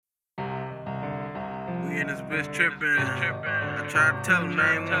We in this bitch trippin'. I tried to tell them they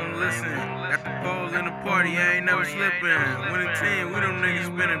ain't wanna listen. Got the poles in the party, I ain't never slippin'. Winnin-Team, we them niggas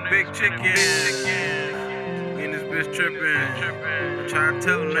spinning big chicken. We in this bitch trippin'. I tried to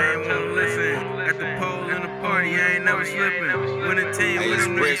tell them they ain't wanna listen. Got the poles in the party, I ain't never slippin'. Winnin-Team, we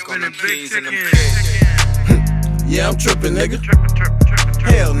them niggas spinning big chicken. Yeah, I'm trippin', nigga.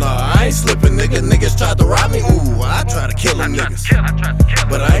 Hell nah, I ain't slippin', nigga. Niggas tried to rob me, ooh, I try to kill them niggas.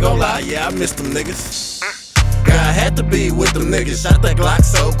 But I ain't gon' lie, yeah, I miss them niggas. God, I had to be with them niggas. Shot that Glock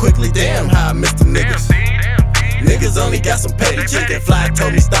so quickly, damn how I miss them niggas. Niggas only got some petty chicken. Fly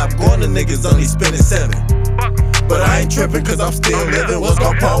told me stop going, the niggas only spending 7. But I ain't trippin' cause I'm still living. Was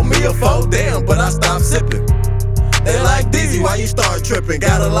gon' pull me a 4, damn, but I stopped sippin'. They like Deezy, why you start trippin'?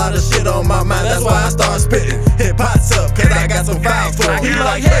 Got a lot of shit on my mind, that's why I start spittin'. Hit pots up, cause I got some files for him. He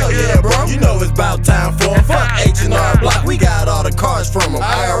like, hell yeah, bro, you know it's about time for him. Fuck H&R Block, we got all the cars from him.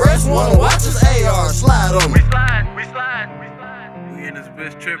 IRS wanna watch us, AR, slide on me. We in this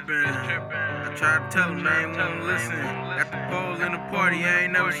bitch trippin'. I tried to tell them they ain't wanna listen. Got the poles in the party, I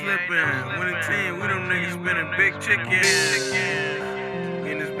ain't never slippin'. Winnin-Team, we them niggas spinning big chicken. We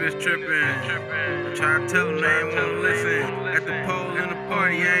in this bitch trippin'. I tried to tell them they ain't wanna listen. At the poles in the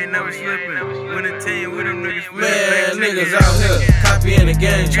party, I ain't never slippin'. Winnin-Team, we them niggas spinning big chicken. Man, niggas out here copying the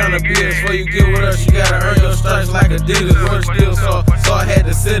game, tryna beat us. Before you get with us, you gotta earn your stripes like Adidas. Work still so I had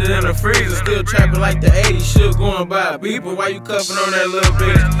to sit it in the freezer. Still trapping like the 80s, shit going by a beeper. Why you cuffing on that little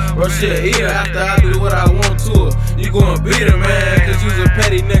bitch? Bro, shit, eat her after I do what I want to her. You gon' beat her, man, cause you's a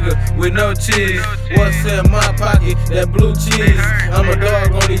petty nigga with no cheese. What's in my pocket? That blue cheese. I'm a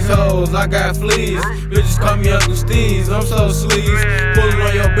dog on these hoes, I got fleas. Bitches call me Uncle Steez, I'm so sleaze. Pullin'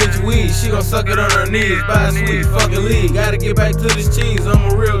 on your bitch weed, she gon' suck it on her knees. Buy a sweet fucking lead, gotta get back to this cheese. I'm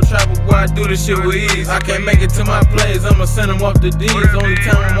a real trapper boy, I do this shit with ease. I can't make it to my plays, I'ma send them off the D's. Only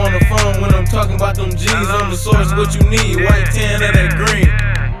time I'm on the phone when I'm talking about them G's. I'm the source, what you need, white tan or that green.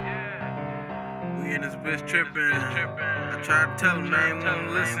 We in this bitch trippin'. I tried to tell them they ain't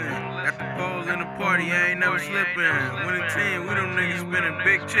wanna listen. Got the poles in the party, I ain't never slippin'. Winnin-Team, we them niggas spinning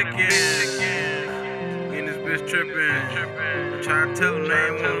big chicken. We in this bitch trippin'. I tried to tell them they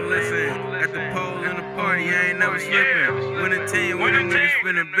ain't wanna listen. Got the poles in the party, I ain't never slippin'. Winnin-Team, we them niggas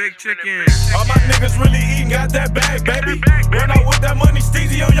spinning big chicken. All my niggas really eatin', got that bag, baby. Run out with that money,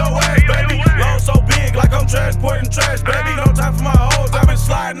 Steezy on your ass, baby. Loan so big, like I'm transporting trash, baby. No time for my hoes, I've been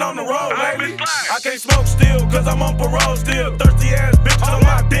sliding on the road lately. I can't smoke still, cause I'm on parole still. Thirsty ass bitches on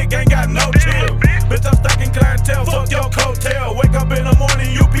my dick, ain't got no chill. Bitch, I'm stacking clientele, fuck your coattail. Wake up in the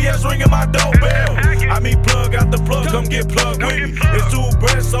morning, UPS ringing my doorbell. I mean plug out the plug, come get plugged with me. It's 2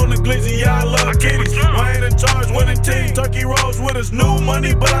 breasts on the glizzy, yeah, I love kitties. I ain't in charge, Winnin-Team. Turkey rolls with us, new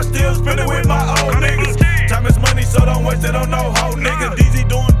money, but I still spend it with my old niggas. Time is money, so don't waste it on no hoe nigga. Deezy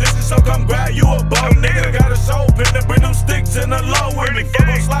doing dishes, so come grab you a bow nigga. Got a soul pin to bring them sticks in the low with me. Fuck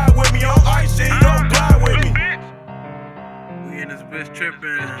gon' slide with me on ice, shit, don't glide with me. We in this bitch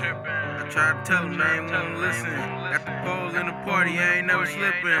trippin'. I tried to tell them they ain't wanna listen. Got the poles in the party, I ain't never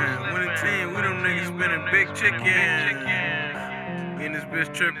slippin'. Winnin-Team, we them niggas spinning big chicken. We in this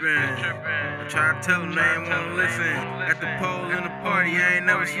bitch trippin'. I tried to tell them they ain't wanna listen. Got the poles in the party, I ain't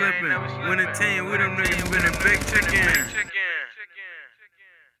never slippin'. Winnin-Team, we them niggas spinning big chicken.